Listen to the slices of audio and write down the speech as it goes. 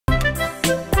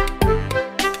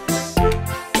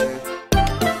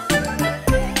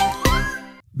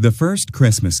The first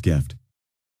Christmas gift.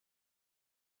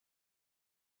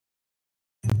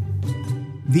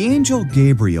 The angel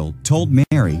Gabriel told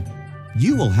Mary,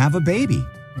 "You will have a baby."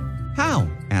 "How?"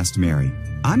 asked Mary.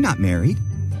 "I'm not married."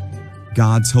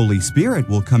 "God's Holy Spirit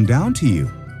will come down to you.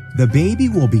 The baby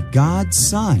will be God's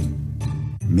son."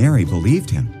 Mary believed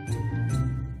him.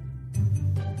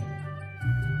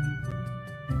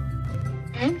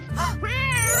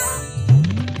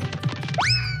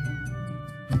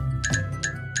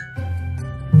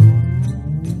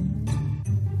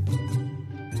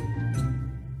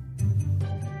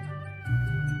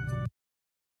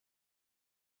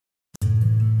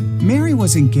 Mary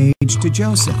was engaged to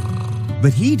Joseph,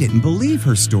 but he didn't believe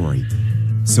her story.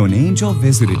 So an angel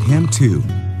visited him too.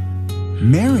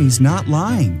 "Mary's not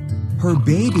lying. Her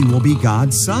baby will be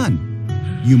God's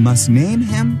son. You must name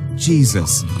him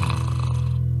Jesus."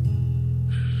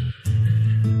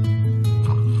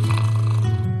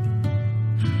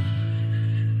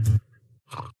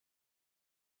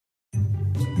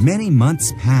 Many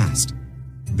months passed.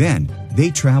 Then they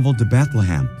traveled to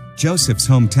Bethlehem, Joseph's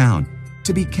hometown,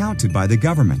 to be counted by the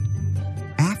government.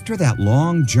 After that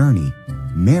long journey,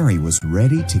 Mary was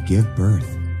ready to give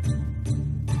birth.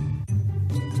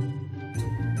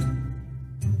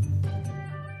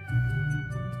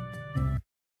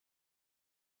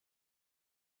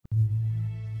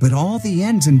 But all the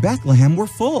inns in Bethlehem were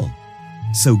full.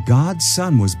 So God's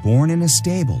son was born in a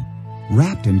stable,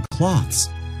 wrapped in cloths,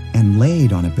 and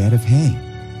laid on a bed of hay.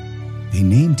 They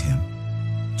named him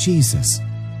Jesus.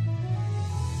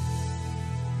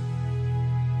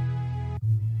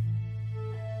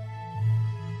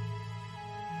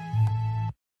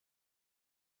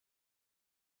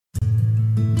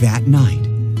 That night,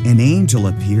 an angel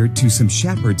appeared to some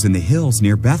shepherds in the hills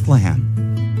near Bethlehem.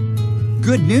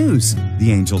 "Good news,"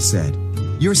 the angel said.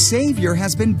 "Your Savior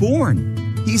has been born.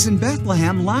 He's in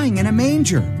Bethlehem lying in a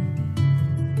manger."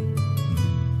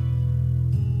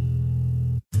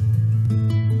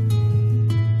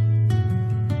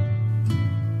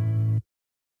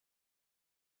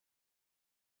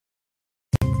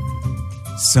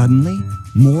 Suddenly,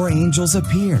 more angels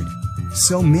appeared,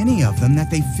 so many of them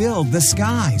that they filled the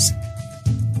skies.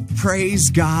 "Praise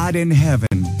God in heaven,"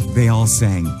 they all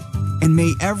sang, "and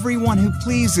may everyone who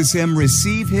pleases him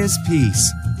receive his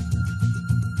peace."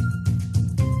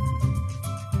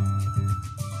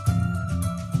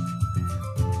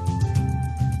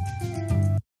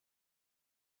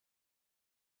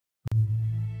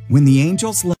 When the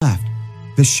angels left,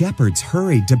 the shepherds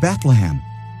hurried to Bethlehem.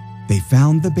 They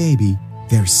found the baby,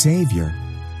 their Savior,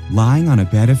 lying on a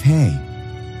bed of hay.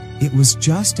 It was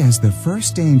just as the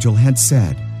first angel had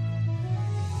said.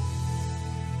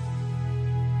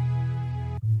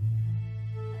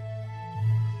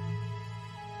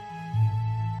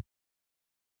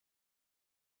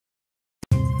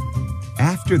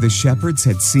 After the shepherds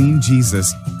had seen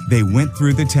Jesus, they went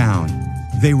through the town.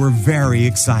 They were very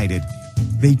excited.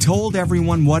 They told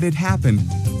everyone what had happened,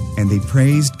 and they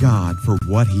praised God for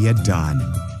what he had done.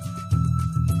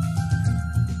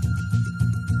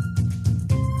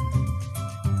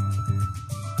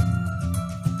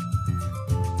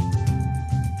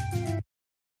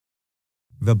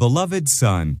 The beloved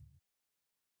Son.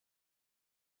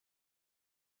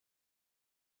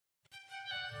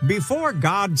 "Before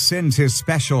God sends his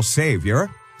special Savior,"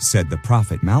 said the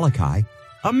prophet Malachi,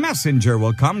 "a messenger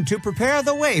will come to prepare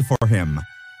the way for him."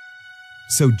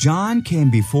 So John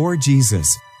came before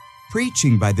Jesus,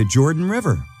 preaching by the Jordan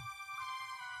River.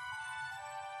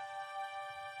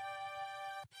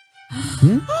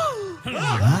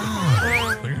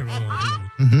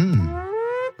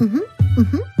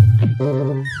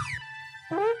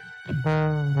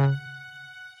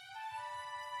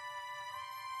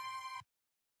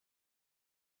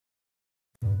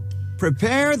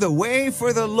 "Prepare the way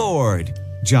for the Lord,"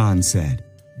 John said.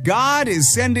 "God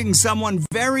is sending someone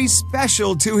very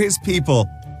special to his people.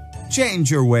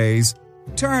 Change your ways.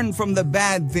 Turn from the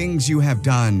bad things you have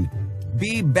done.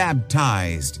 Be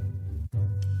baptized."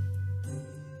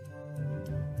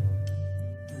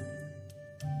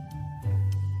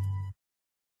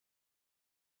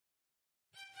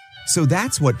 So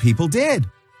that's what people did.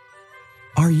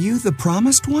 "Are you the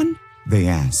promised one?" they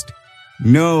asked.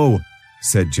 "No,"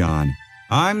 said John.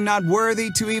 "I'm not worthy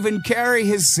to even carry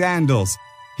his sandals.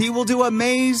 He will do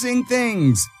amazing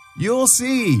things. You'll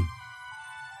see."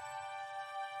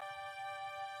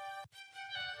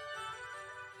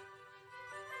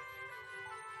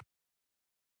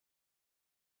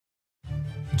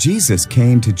 Jesus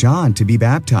came to John to be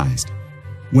baptized.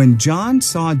 When John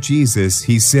saw Jesus,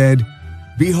 he said,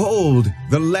 "Behold,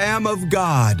 the Lamb of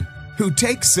God, who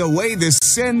takes away the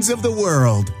sins of the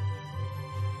world.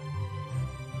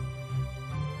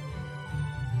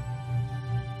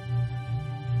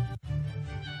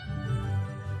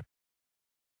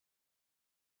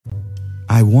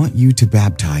 I want you to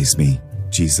baptize me,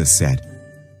 Jesus said.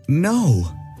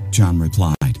 No, John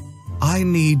replied. I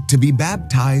need to be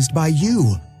baptized by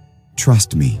you.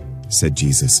 Trust me, said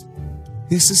Jesus.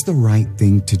 This is the right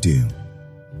thing to do.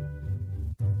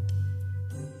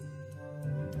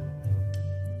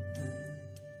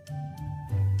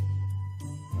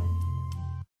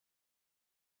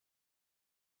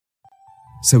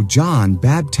 So John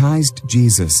baptized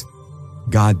Jesus.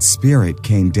 God's Spirit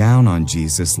came down on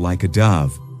Jesus like a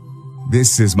dove.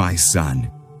 This is my Son,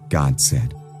 God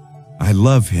said. I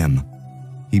love him.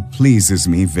 He pleases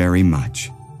me very much.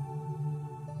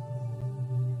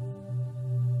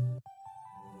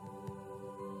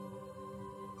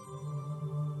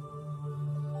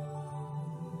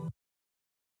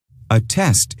 A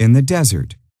test in the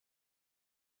desert.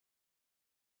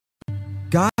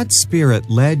 God's Spirit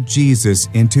led Jesus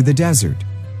into the desert.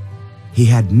 He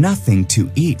had nothing to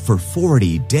eat for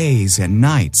 40 days and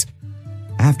nights.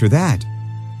 After that,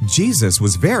 Jesus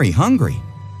was very hungry.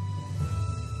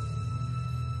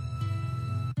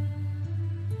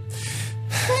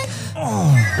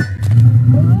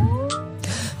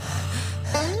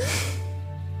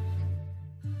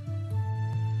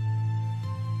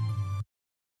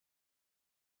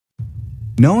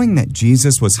 Knowing that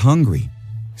Jesus was hungry,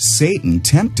 Satan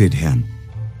tempted him.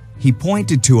 He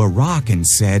pointed to a rock and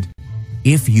said,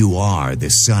 "If you are the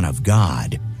Son of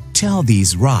God, tell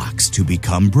these rocks to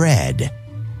become bread."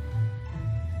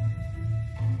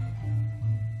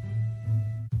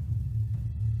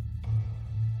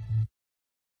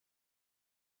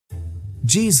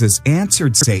 Jesus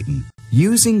answered Satan,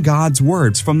 using God's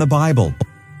words from the Bible.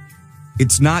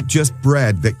 "It's not just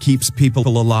bread that keeps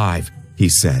people alive," he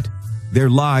said. "Their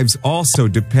lives also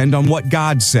depend on what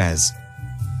God says."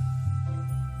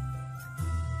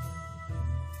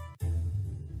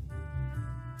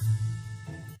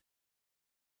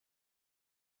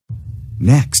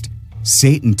 Next,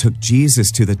 Satan took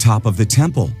Jesus to the top of the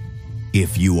temple.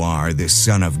 "If you are the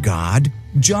Son of God,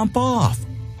 jump off.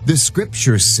 The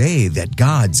scriptures say that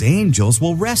God's angels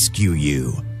will rescue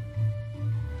you."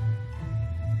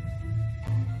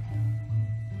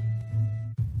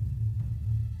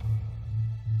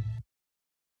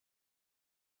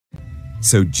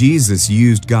 So Jesus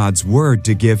used God's word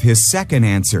to give his second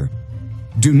answer.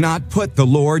 "Do not put the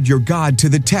Lord your God to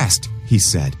the test," he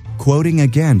said, quoting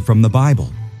again from the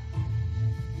Bible.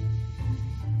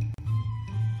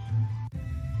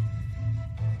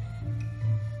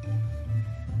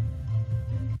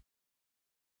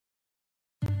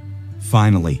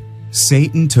 Finally,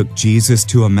 Satan took Jesus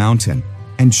to a mountain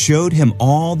and showed him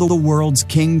all the world's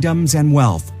kingdoms and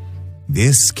wealth.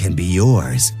 "This can be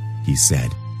yours," he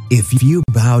said, "if you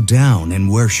bow down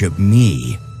and worship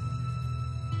me."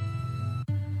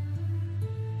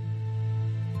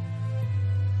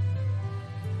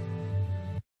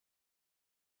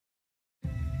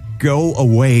 "Go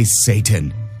away,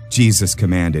 Satan," Jesus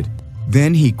commanded.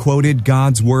 Then he quoted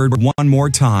God's word one more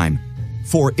time.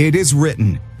 "For it is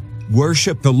written,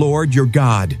 worship the Lord your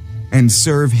God and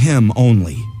serve him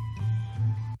only."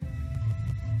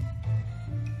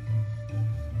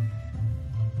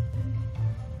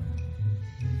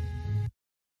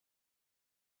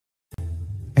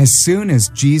 As soon as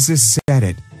Jesus said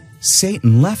it,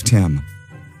 Satan left him.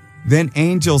 Then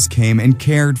angels came and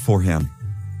cared for him.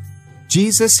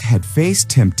 Jesus had faced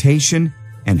temptation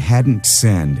and hadn't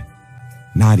sinned,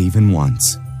 not even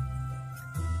once.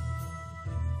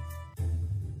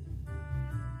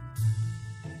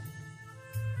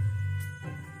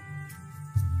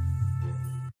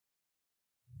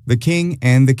 The King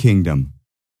and the Kingdom.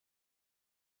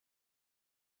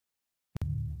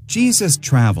 Jesus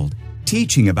traveled,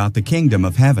 teaching about the kingdom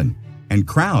of heaven, and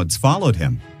crowds followed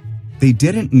him. They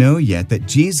didn't know yet that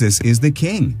Jesus is the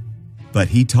king, but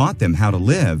he taught them how to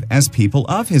live as people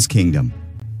of his kingdom.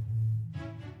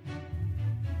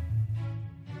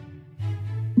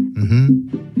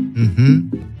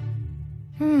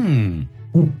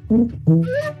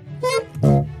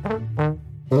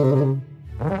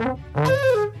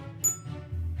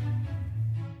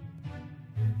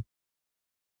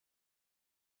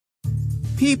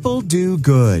 People do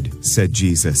good, said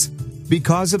Jesus,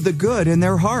 because of the good in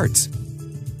their hearts.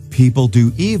 People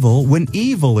do evil when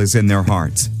evil is in their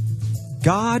hearts.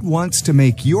 God wants to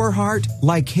make your heart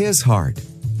like his heart.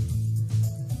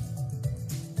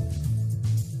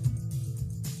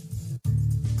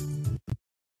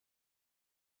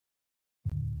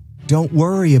 Don't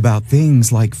worry about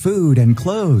things like food and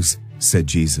clothes, said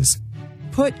Jesus.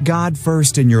 Put God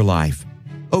first in your life.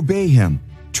 Obey Him.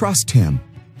 Trust Him.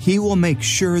 He will make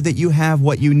sure that you have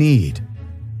what you need.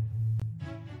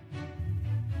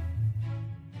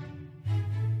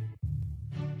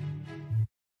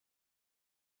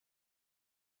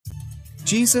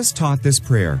 Jesus taught this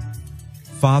prayer.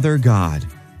 Father God,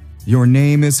 your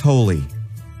name is holy.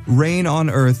 Reign on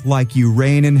earth like you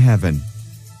reign in heaven.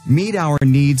 Meet our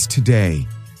needs today.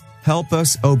 Help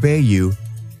us obey you.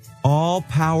 All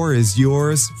power is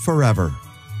yours forever.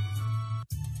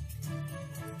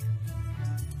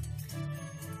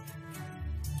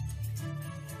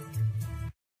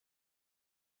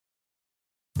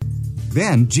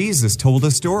 Then Jesus told a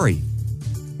story.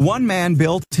 One man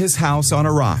built his house on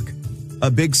a rock. A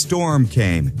big storm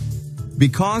came.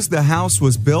 Because the house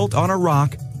was built on a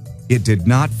rock, it did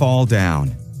not fall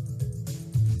down.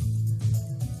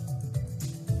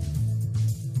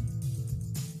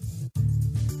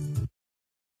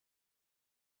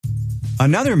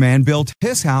 Another man built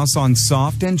his house on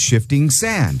soft and shifting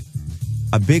sand.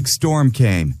 A big storm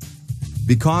came.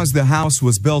 Because the house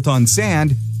was built on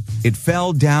sand, it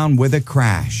fell down with a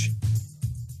crash.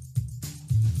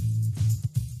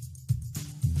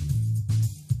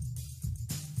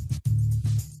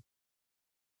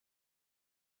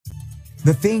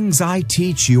 The things I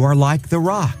teach you are like the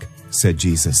rock, said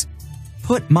Jesus.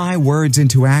 Put my words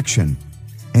into action,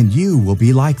 and you will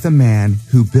be like the man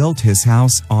who built his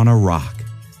house on a rock.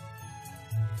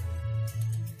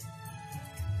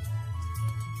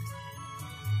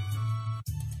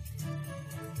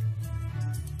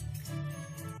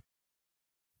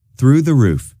 Through the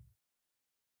roof.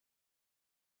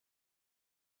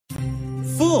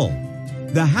 Full.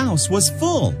 The house was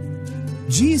full.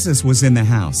 Jesus was in the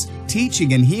house,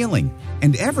 teaching and healing,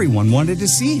 and everyone wanted to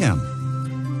see him.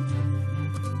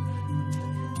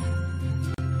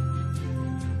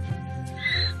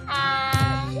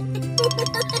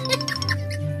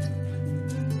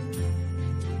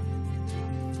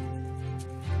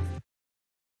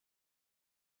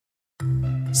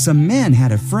 Some men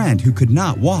had a friend who could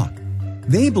not walk.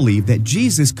 They believed that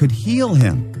Jesus could heal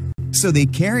him, so they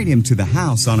carried him to the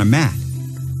house on a mat.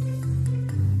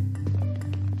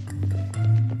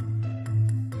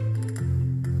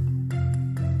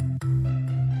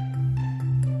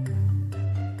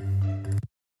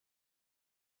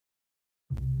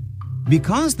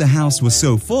 Because the house was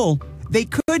so full, they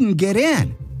couldn't get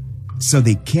in. So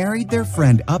they carried their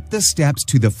friend up the steps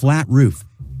to the flat roof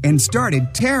and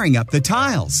started tearing up the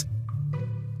tiles.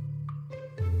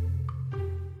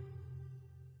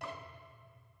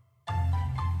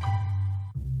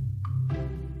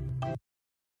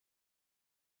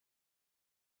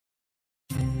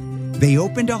 They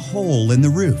opened a hole in the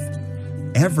roof.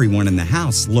 Everyone in the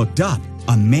house looked up,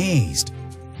 amazed.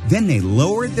 Then they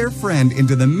lowered their friend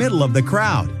into the middle of the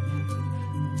crowd.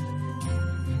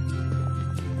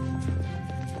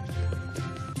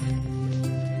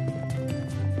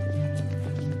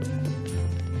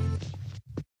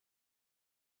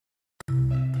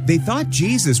 They thought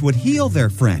Jesus would heal their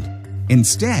friend.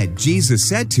 Instead, Jesus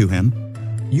said to him,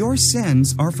 "Your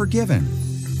sins are forgiven."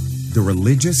 The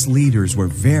religious leaders were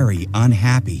very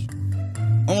unhappy.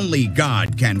 "Only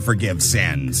God can forgive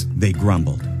sins," they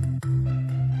grumbled.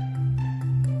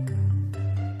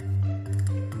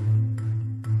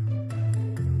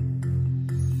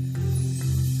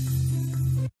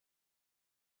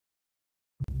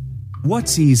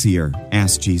 "What's easier?"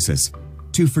 asked Jesus.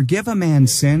 "To forgive a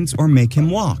man's sins or make him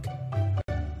walk?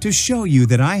 To show you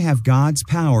that I have God's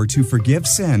power to forgive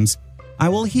sins, I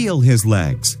will heal his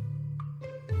legs."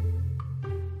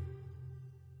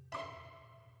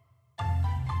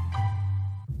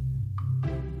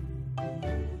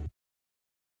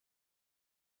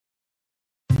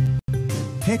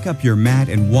 "Pick up your mat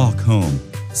and walk home,"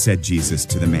 said Jesus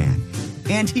to the man.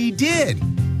 And he did.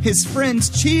 His friends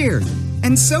cheered,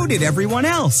 and so did everyone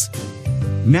else.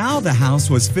 Now the house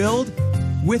was filled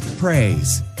with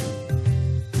praise.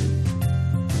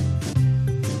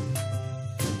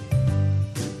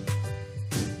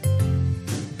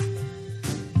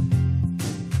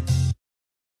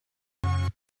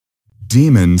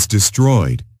 Demons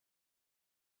destroyed.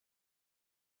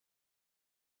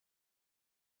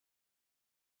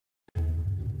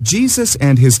 Jesus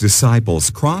and his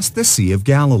disciples crossed the Sea of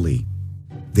Galilee.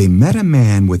 They met a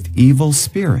man with evil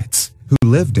spirits who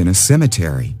lived in a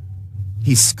cemetery.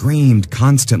 He screamed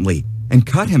constantly and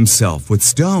cut himself with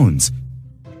stones.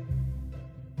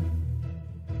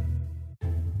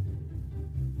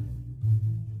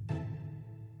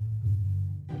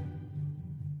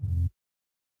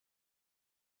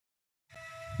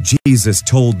 Jesus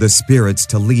told the spirits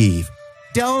to leave.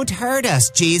 "Don't hurt us,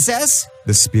 Jesus,"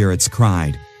 the spirits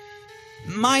cried.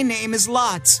 "My name is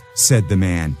Lots," said the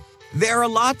man. "There are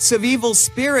lots of evil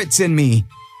spirits in me."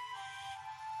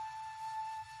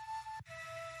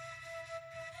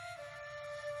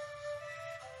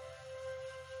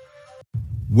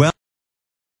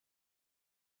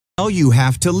 Well, you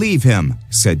have to leave him,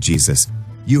 said Jesus.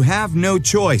 You have no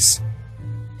choice.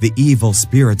 The evil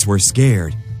spirits were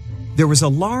scared. There was a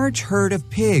large herd of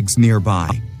pigs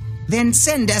nearby. "Then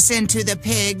send us into the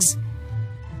pigs."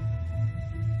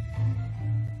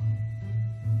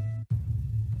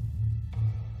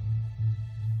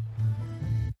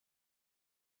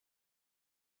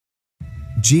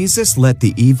 Jesus let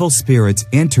the evil spirits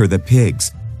enter the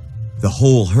pigs. The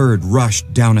whole herd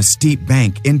rushed down a steep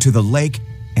bank into the lake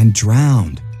and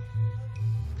drowned.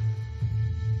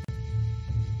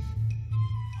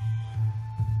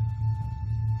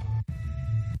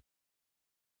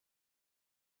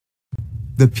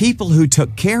 The people who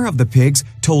took care of the pigs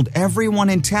told everyone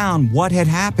in town what had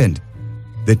happened.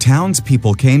 The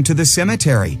townspeople came to the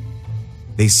cemetery.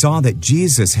 They saw that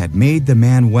Jesus had made the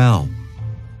man well.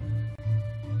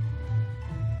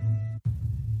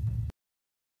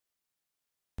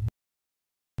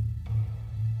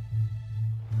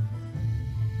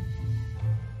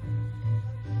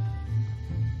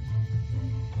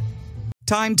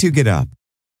 Time to get up.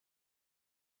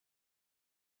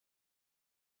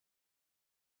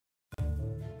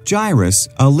 Jairus,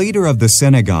 a leader of the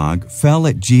synagogue, fell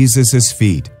at Jesus'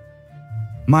 feet.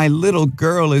 "My little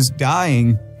girl is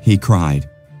dying," he cried.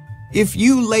 "If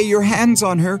you lay your hands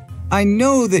on her, I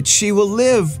know that she will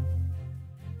live."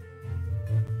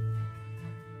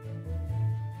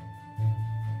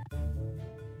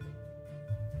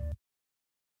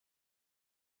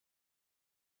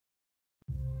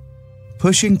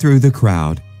 Pushing through the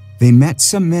crowd, they met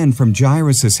some men from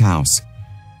Jairus' house.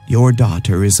 "Your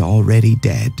daughter is already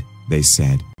dead," they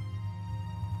said.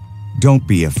 "Don't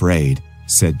be afraid,"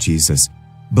 said Jesus.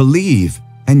 "Believe,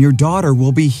 and your daughter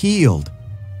will be healed."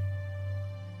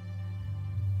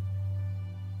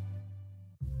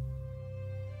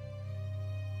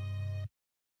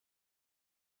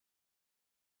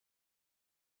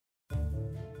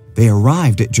 They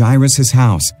arrived at Jairus'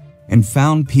 house and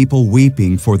found people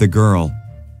weeping for the girl.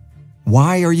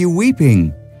 "Why are you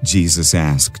weeping?" Jesus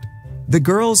asked. "The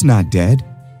girl's not dead.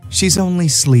 She's only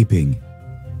sleeping."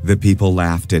 The people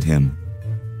laughed at him.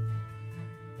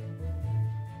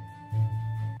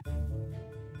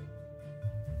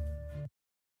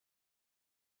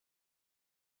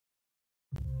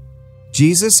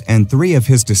 Jesus and 3 of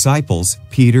his disciples,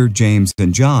 Peter, James,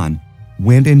 and John,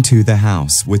 went into the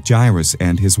house with Jairus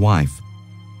and his wife.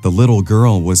 The little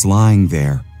girl was lying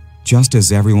there, just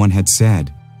as everyone had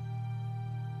said.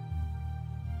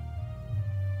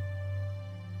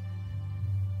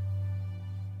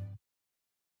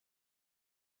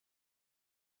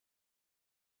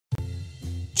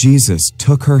 Jesus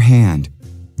took her hand.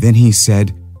 Then he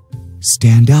said,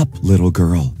 "Stand up, little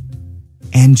girl."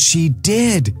 And she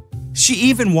did. She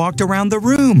even walked around the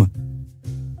room.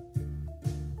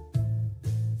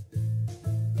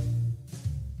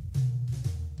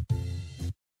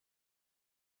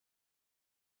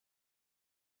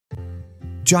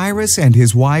 Jairus and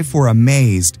his wife were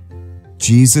amazed.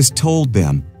 Jesus told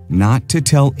them not to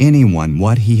tell anyone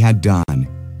what he had done.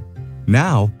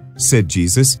 "Now," said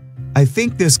Jesus, "I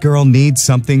think this girl needs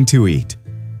something to eat."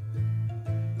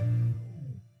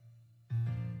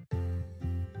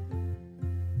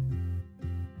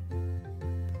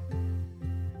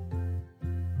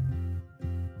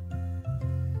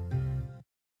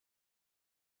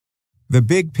 The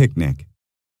Big Picnic.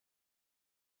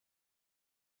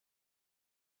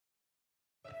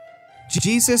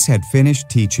 Jesus had finished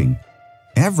teaching.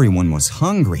 Everyone was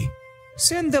hungry.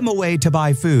 "Send them away to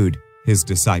buy food," his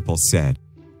disciples said.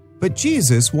 But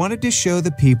Jesus wanted to show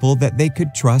the people that they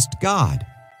could trust God.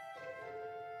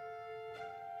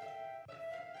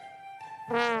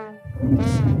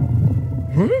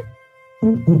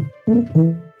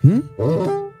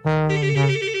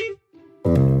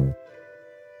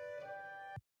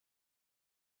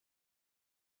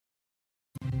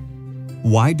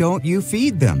 "Why don't you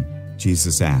feed them?"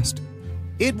 Jesus asked.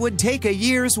 "It would take a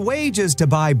year's wages to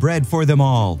buy bread for them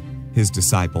all," his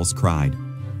disciples cried.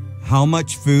 "How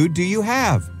much food do you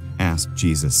have?" asked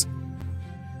Jesus.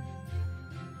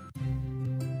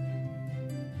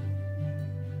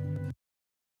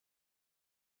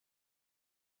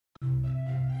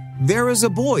 "There is a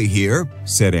boy here,"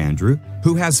 said Andrew,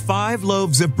 "who has 5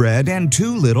 loaves of bread and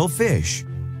 2 little fish."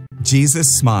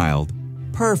 Jesus smiled.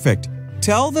 "Perfect.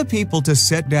 Tell the people to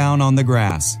sit down on the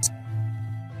grass."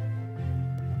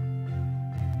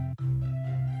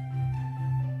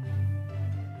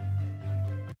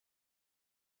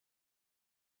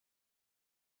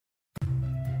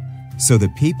 So the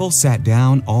people sat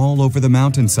down all over the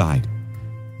mountainside.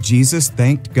 Jesus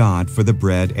thanked God for the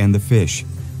bread and the fish.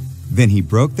 Then he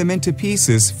broke them into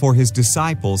pieces for his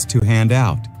disciples to hand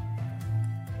out.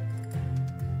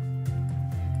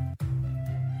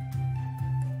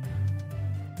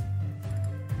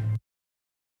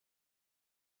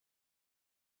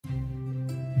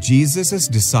 Jesus'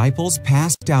 disciples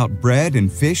passed out bread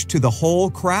and fish to the whole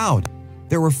crowd.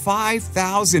 There were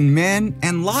 5,000 men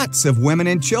and lots of women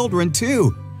and children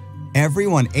too.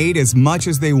 Everyone ate as much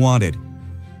as they wanted.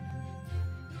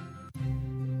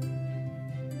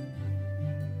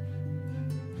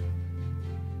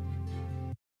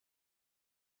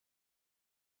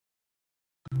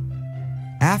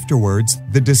 Afterwards,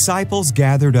 the disciples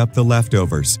gathered up the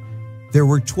leftovers. There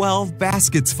were 12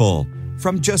 baskets full,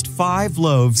 from just 5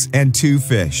 loaves and 2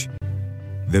 fish.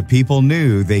 The people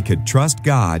knew they could trust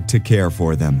God to care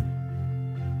for them.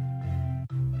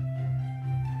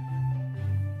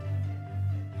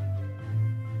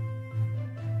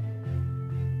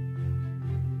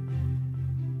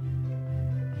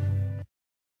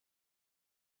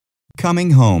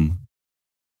 Coming home.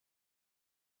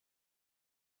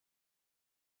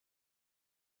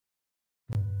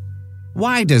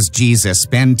 Why does Jesus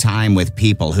spend time with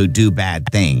people who do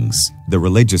bad things? The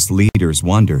religious leaders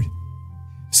wondered.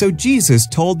 So Jesus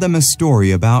told them a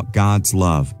story about God's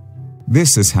love.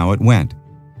 This is how it went.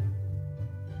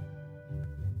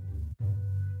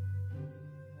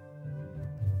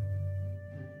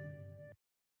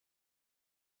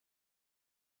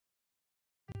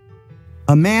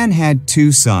 A man had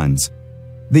 2 sons.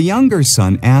 The younger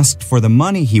son asked for the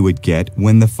money he would get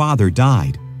when the father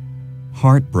died.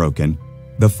 Heartbroken,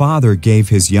 the father gave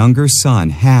his younger son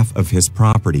half of his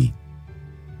property.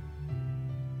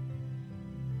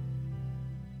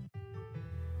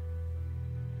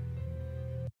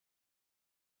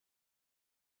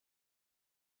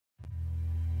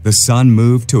 The son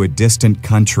moved to a distant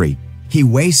country. He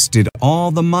wasted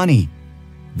all the money.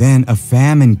 Then a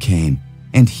famine came,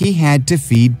 and he had to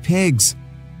feed pigs.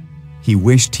 He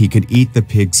wished he could eat the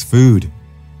pigs' food.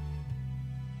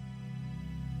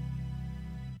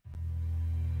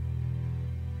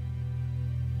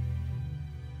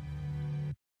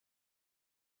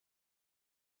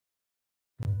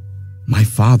 My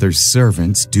father's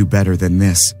servants do better than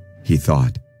this, he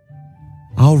thought.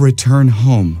 I'll return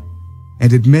home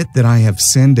and admit that I have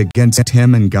sinned against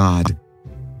him and God.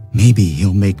 Maybe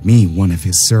he'll make me one of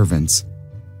his servants.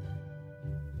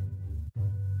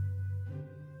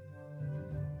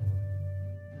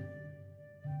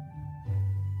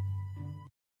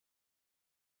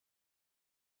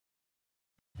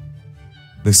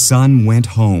 The son went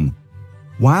home.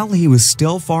 While he was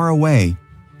still far away,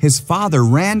 his father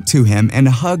ran to him and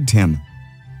hugged him.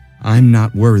 I'm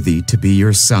not worthy to be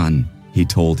your son, he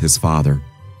told his father.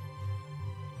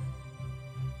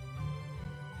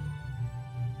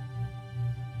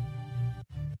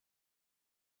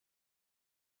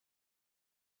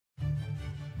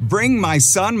 Bring my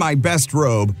son my best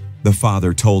robe, the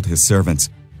father told his servants.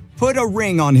 Put a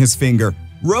ring on his finger.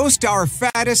 Roast our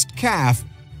fattest calf.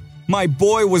 My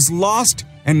boy was lost,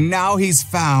 and now he's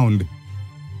found.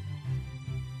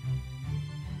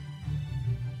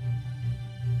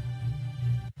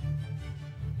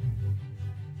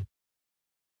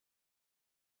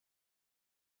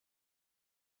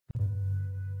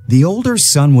 The older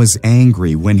son was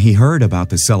angry when he heard about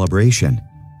the celebration.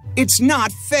 It's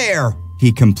not fair,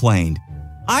 he complained.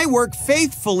 I work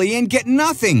faithfully and get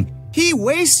nothing. He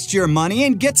wastes your money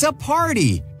and gets a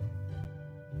party.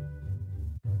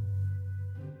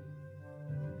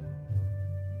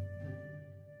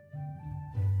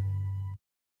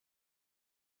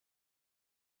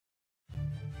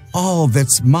 All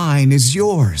that's mine is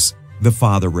yours, the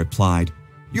father replied.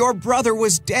 Your brother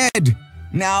was dead.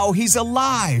 Now he's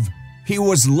alive. He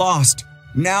was lost.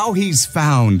 Now he's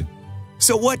found.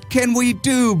 So what can we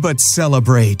do but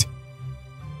celebrate?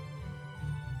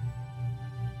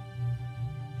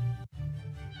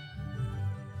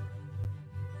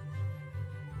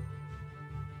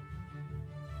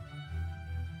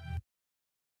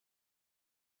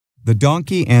 The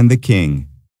Donkey and the King.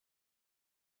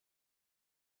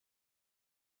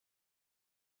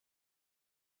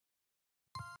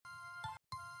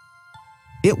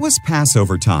 It was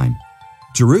Passover time.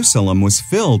 Jerusalem was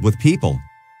filled with people.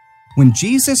 When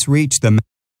Jesus reached the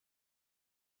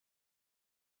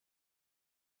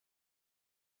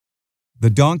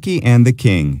Donkey and the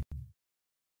King.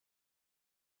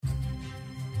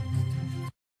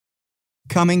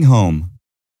 Coming home.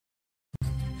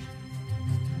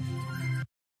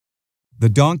 The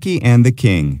Donkey and the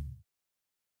King.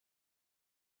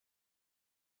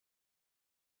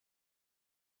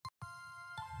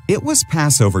 It was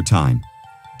Passover time.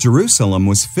 Jerusalem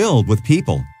was filled with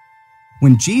people.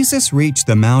 When Jesus reached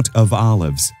the Mount of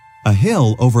Olives, a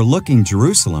hill overlooking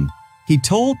Jerusalem, he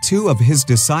told 2 of his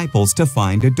disciples to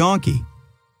find a donkey.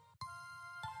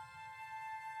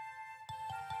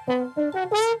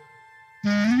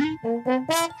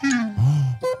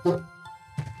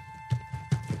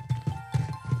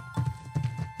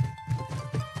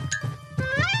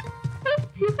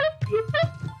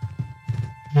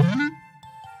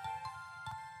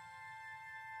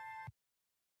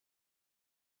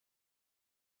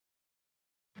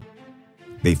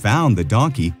 They found the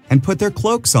donkey and put their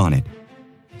cloaks on it.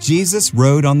 Jesus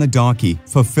rode on the donkey,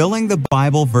 fulfilling the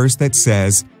Bible verse that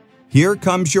says, "Here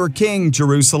comes your king,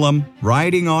 Jerusalem,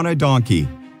 riding on a donkey."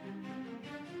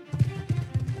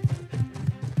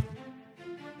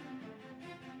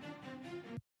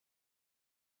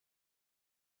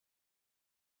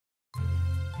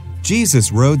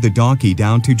 Jesus rode the donkey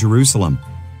down to Jerusalem.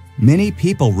 Many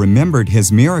people remembered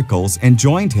his miracles and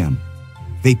joined him.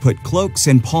 They put cloaks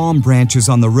and palm branches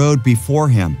on the road before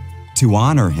him to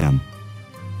honor him.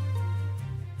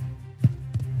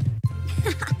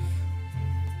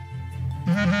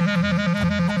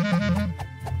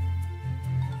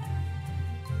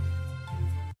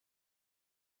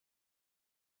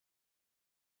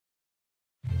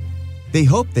 They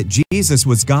hoped that Jesus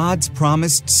was God's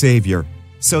promised Savior,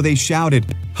 so they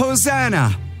shouted,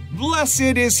 "Hosanna!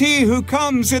 Blessed is he who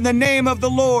comes in the name of the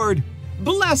Lord!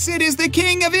 Blessed is the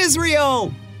King of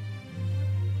Israel!"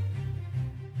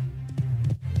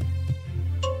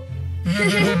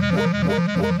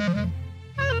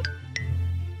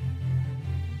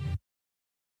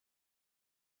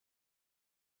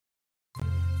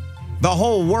 The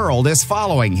whole world is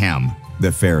following him,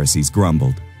 the Pharisees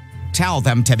grumbled. Tell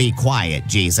them to be quiet,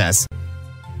 Jesus.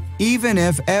 Even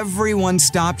if everyone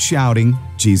stopped shouting,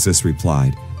 Jesus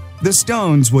replied, the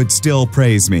stones would still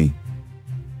praise me.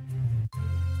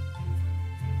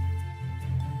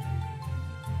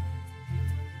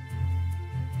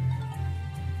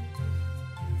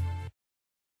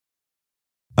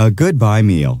 A goodbye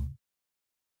meal.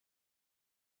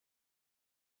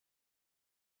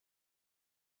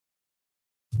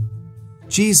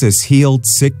 Jesus healed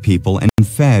sick people and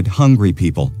fed hungry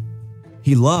people.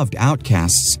 He loved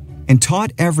outcasts and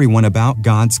taught everyone about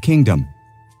God's kingdom.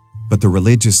 But the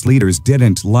religious leaders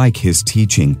didn't like his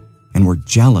teaching and were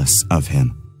jealous of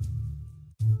him.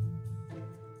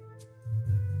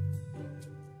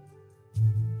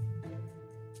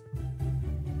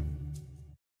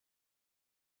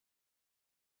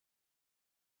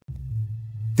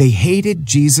 They hated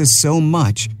Jesus so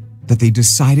much that they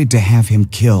decided to have him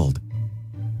killed.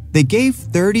 They gave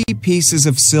 30 pieces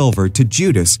of silver to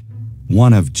Judas,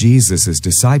 one of Jesus'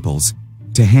 disciples,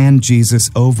 to hand Jesus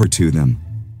over to them.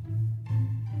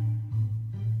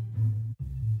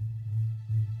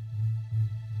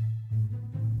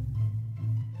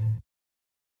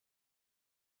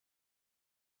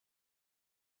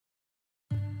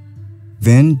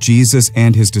 Then Jesus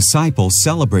and his disciples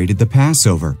celebrated the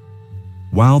Passover.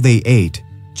 While they ate,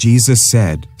 Jesus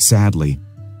said, sadly,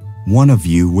 "One of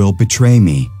you will betray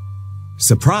me."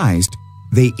 Surprised,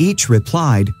 they each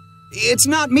replied, "It's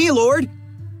not me, Lord."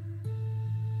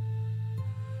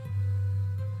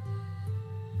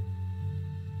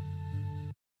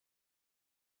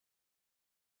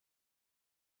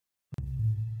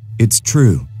 "It's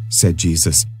true," said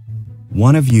Jesus.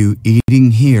 "One of you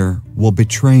eating here will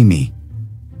betray me."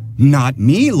 "Not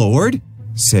me, Lord,"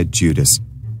 said Judas.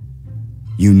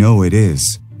 "You know it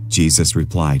is," Jesus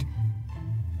replied.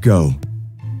 "Go,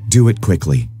 do it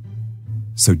quickly."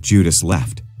 So Judas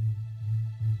left.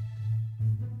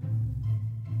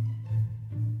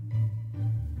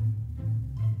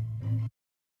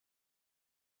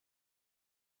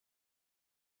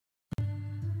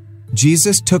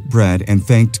 Jesus took bread and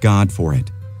thanked God for it.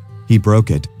 He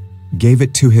broke it, gave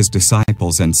it to his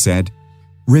disciples, and said,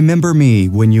 "Remember me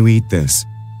when you eat this.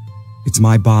 It's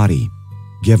my body,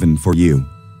 given for you."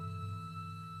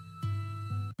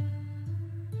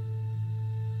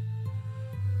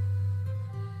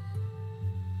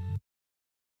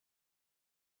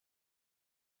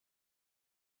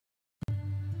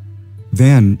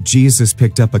 Then Jesus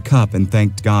picked up a cup and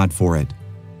thanked God for it.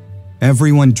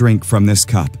 "Everyone drink from this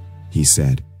cup," he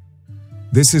said.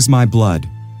 "This is my blood,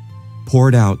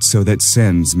 poured out so that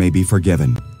sins may be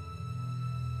forgiven."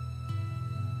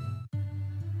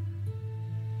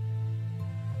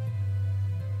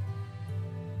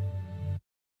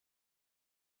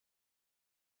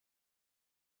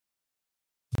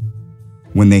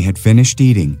 When they had finished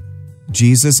eating,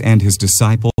 Jesus and his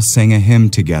disciples sang a hymn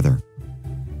together.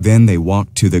 Then they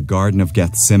walked to the Garden of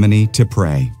Gethsemane to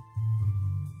pray.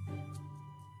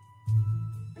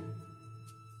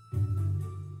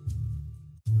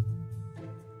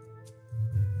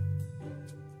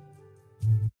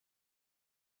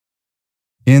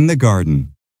 In the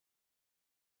garden.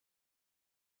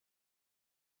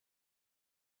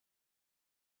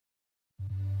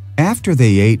 After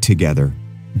they ate together,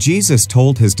 Jesus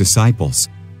told his disciples,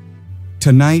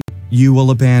 "Tonight you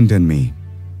will abandon me."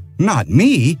 "Not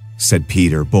me," said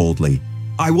Peter boldly.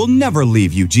 "I will never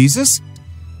leave you, Jesus."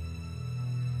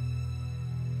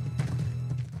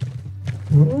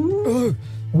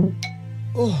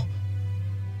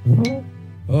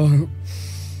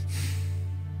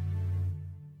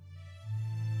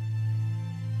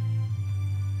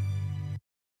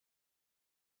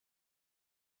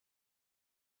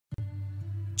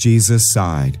 Jesus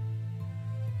sighed.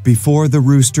 "Before the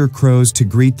rooster crows to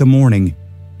greet the morning,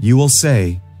 you will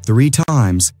say 3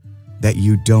 times that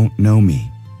you don't know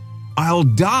me." "I'll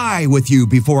die with you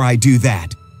before I do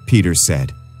that," Peter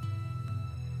said.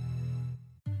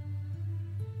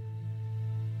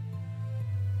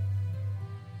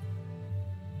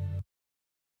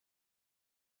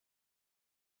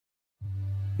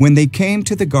 When they came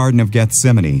to the Garden of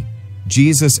Gethsemane,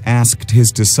 Jesus asked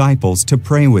his disciples to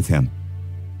pray with him.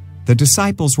 The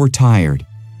disciples were tired.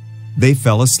 They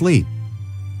fell asleep.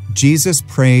 Jesus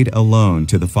prayed alone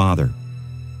to the Father.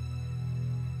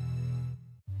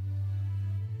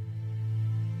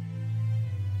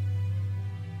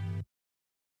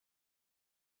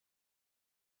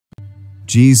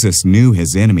 Jesus knew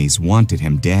his enemies wanted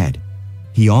him dead.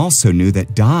 He also knew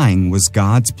that dying was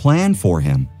God's plan for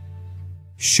him.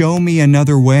 "Show me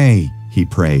another way," he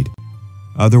prayed.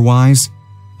 "Otherwise,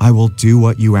 I will do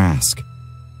what you ask."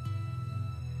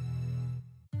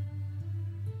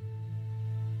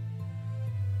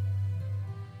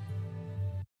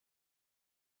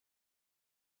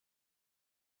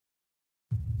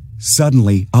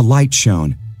 Suddenly, a light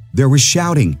shone. There was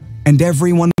shouting, and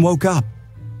everyone woke up.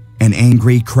 An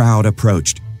angry crowd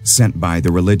approached, sent by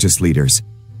the religious leaders.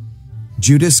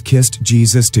 Judas kissed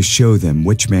Jesus to show them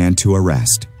which man to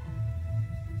arrest.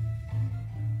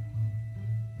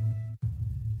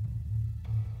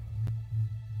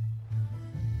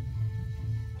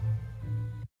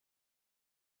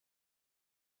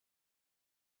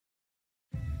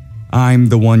 "I'm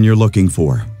the one you're looking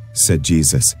for," said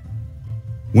Jesus.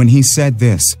 When he said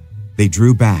this, they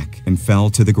drew back and fell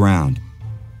to the ground.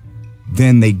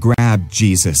 Then they grabbed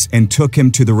Jesus and took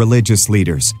him to the religious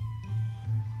leaders.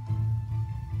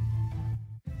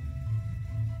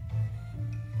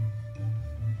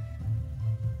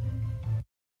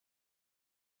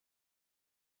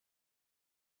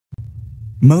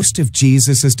 Most of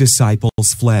Jesus'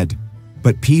 disciples fled,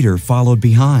 but Peter followed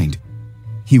behind.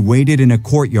 He waited in a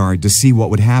courtyard to see what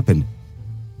would happen.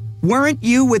 "Weren't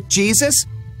you with Jesus?"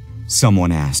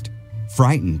 someone asked.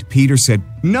 Frightened, Peter said,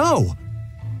 "No."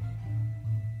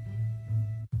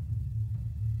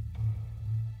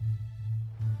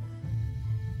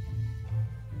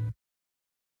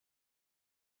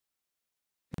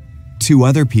 Two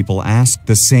other people asked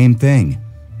the same thing.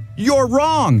 "You're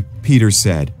wrong," Peter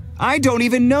said. "I don't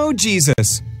even know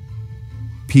Jesus."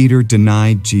 Peter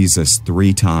denied Jesus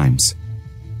 3 times.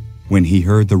 When he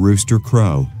heard the rooster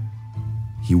crow,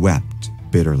 he wept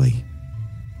bitterly.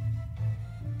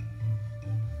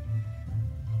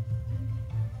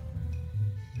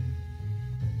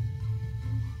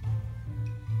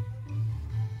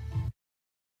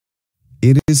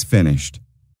 It is finished.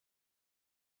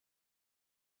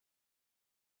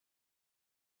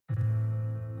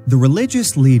 The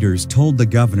religious leaders told the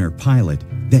governor Pilate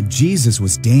that Jesus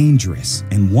was dangerous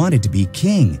and wanted to be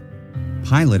king.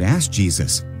 Pilate asked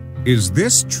Jesus, "Is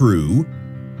this true?"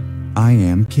 "I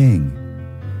am king,"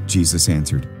 Jesus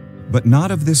answered, "but not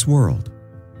of this world."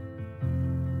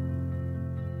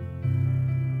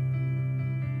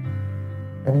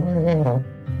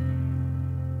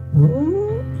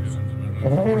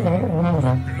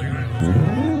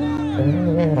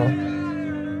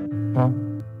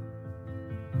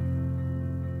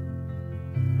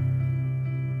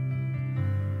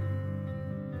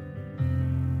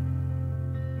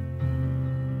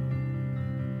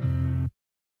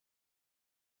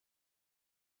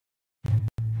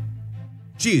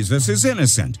 "Jesus is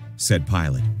innocent," said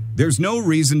Pilate. "There's no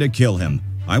reason to kill him.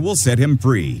 I will set him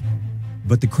free."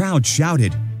 But the crowd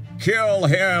shouted, "Kill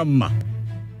him!"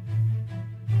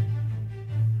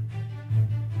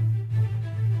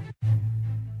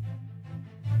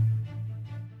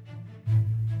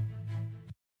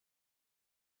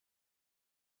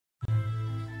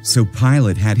 So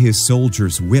Pilate had his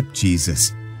soldiers whip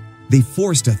Jesus. They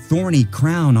forced a thorny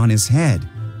crown on his head.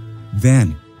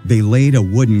 Then they laid a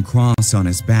wooden cross on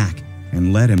his back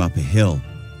and led him up a hill.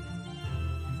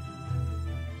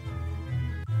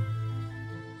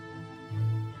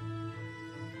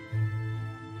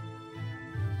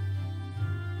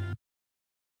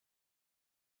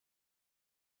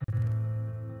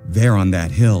 There on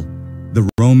that hill, the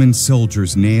Roman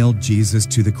soldiers nailed Jesus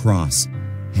to the cross,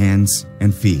 hands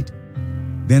and feet.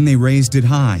 Then they raised it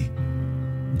high.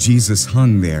 Jesus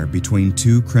hung there between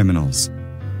two criminals.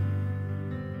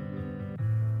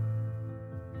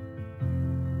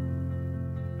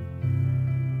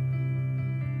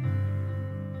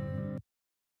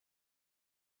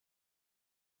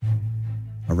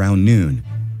 Around noon,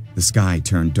 the sky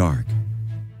turned dark.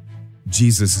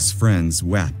 Jesus' friends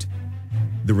wept.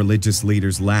 The religious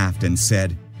leaders laughed and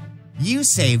said, You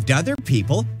saved other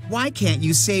people. Why can't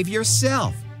you save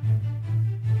yourself?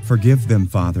 Forgive them,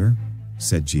 Father,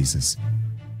 said Jesus.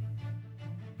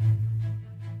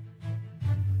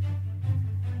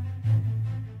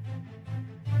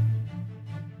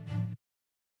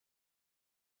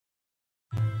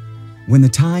 When the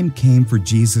time came for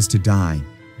Jesus to die,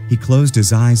 he closed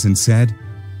his eyes and said,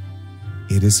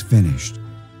 It is finished.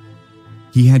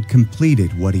 He had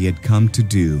completed what he had come to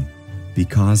do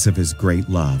because of his great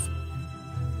love.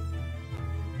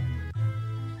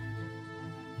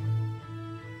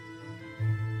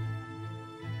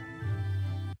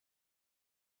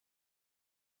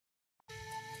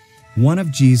 One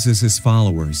of Jesus'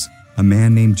 followers, a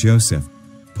man named Joseph,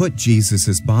 put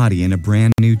Jesus' body in a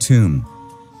brand new tomb.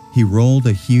 He rolled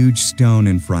a huge stone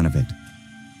in front of it.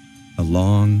 A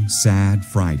long, sad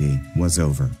Friday was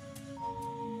over.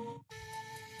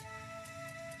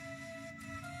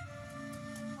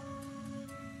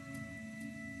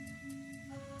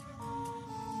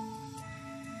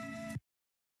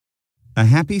 A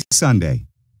happy Sunday.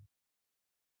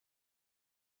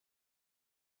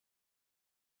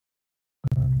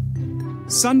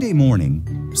 Sunday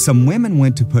morning, some women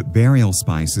went to put burial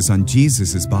spices on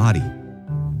Jesus' body.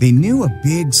 They knew a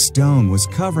big stone was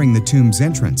covering the tomb's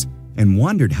entrance and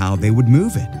wondered how they would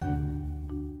move it.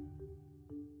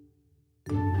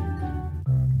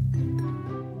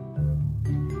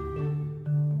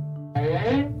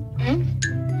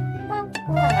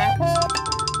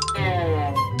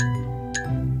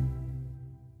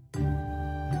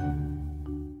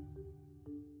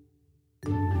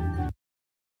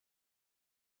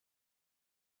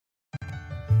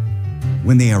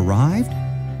 When they arrived,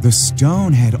 the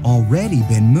stone had already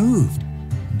been moved.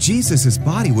 Jesus'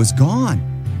 body was gone,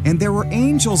 and there were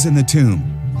angels in the tomb.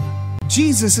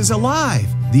 Jesus is alive,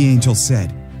 the angel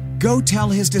said. Go tell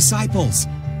his disciples.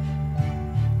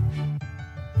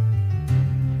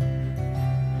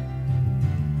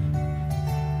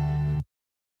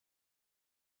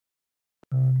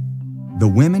 The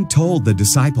women told the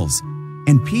disciples,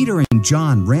 and Peter and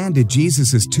John ran to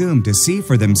Jesus' tomb to see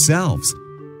for themselves.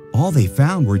 All they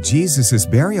found were Jesus'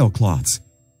 burial cloths.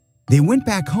 They went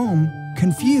back home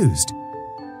confused.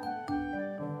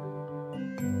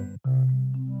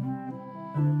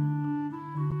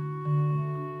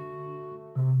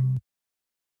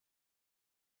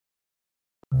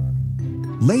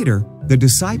 Later, the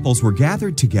disciples were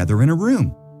gathered together in a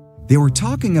room. They were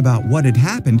talking about what had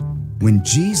happened when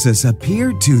Jesus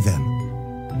appeared to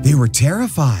them. They were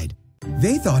terrified.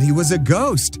 They thought he was a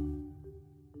ghost.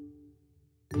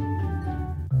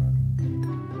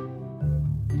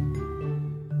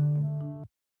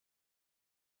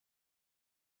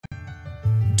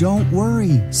 Don't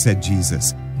worry, said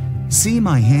Jesus. See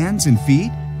my hands and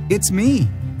feet? It's me.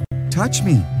 Touch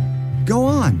me. Go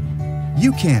on.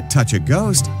 You can't touch a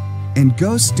ghost, and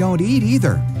ghosts don't eat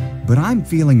either, but I'm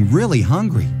feeling really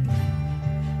hungry.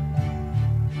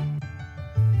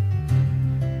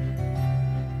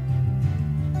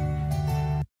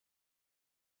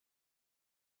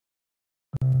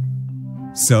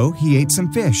 So he ate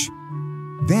some fish.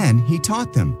 Then he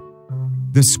taught them.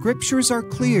 The scriptures are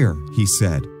clear, he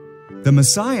said. The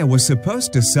Messiah was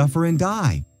supposed to suffer and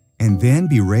die, and then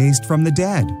be raised from the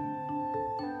dead.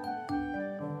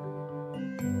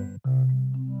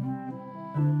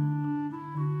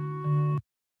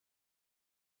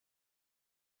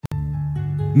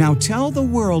 Now tell the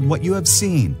world what you have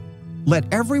seen.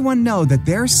 Let everyone know that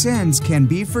their sins can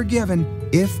be forgiven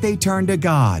if they turn to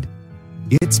God.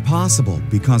 It's possible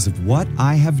because of what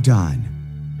I have done.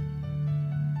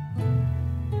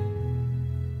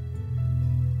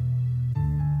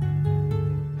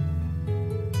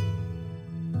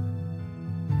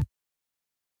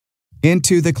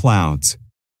 Into the clouds.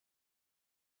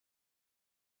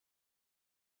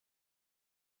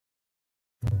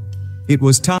 It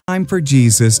was time for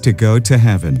Jesus to go to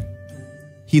heaven.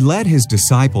 He led his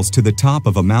disciples to the top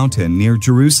of a mountain near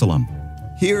Jerusalem.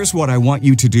 "Here's what I want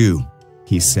you to do,"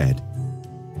 he said.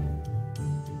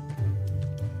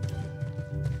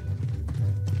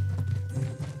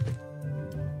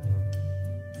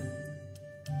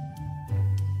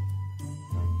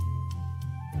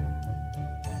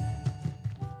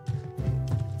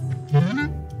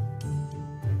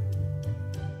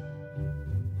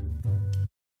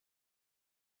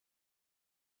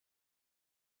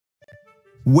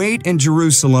 Wait in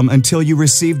Jerusalem until you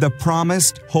receive the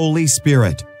promised Holy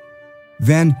Spirit.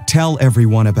 Then tell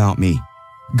everyone about me.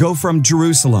 Go from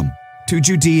Jerusalem to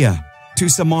Judea to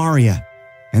Samaria,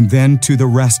 and then to the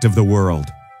rest of the world.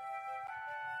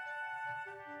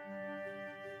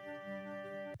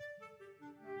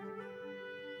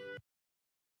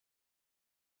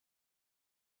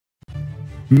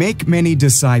 Make many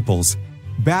disciples.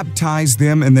 Baptize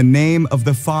them in the name of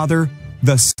the Father,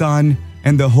 the Son,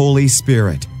 and the Holy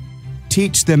Spirit.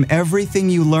 Teach them everything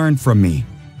you learned from me.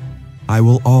 I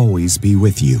will always be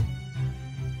with you.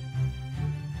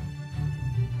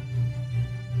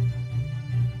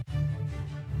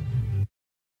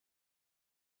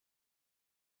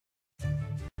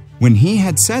 When he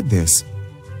had said this,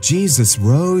 Jesus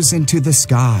rose into the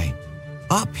sky.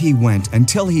 Up he went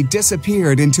until he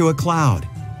disappeared into a cloud.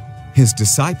 His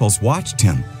disciples watched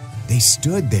him. They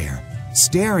stood there,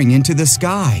 staring into the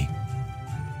sky.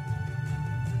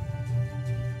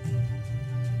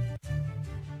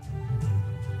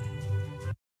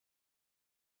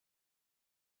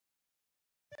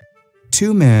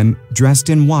 Two men dressed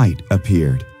in white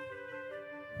appeared.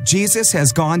 "Jesus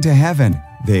has gone to heaven,"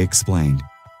 they explained.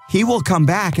 "He will come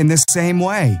back in the same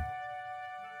way."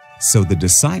 So the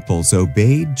disciples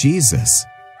obeyed Jesus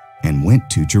and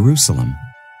went to Jerusalem.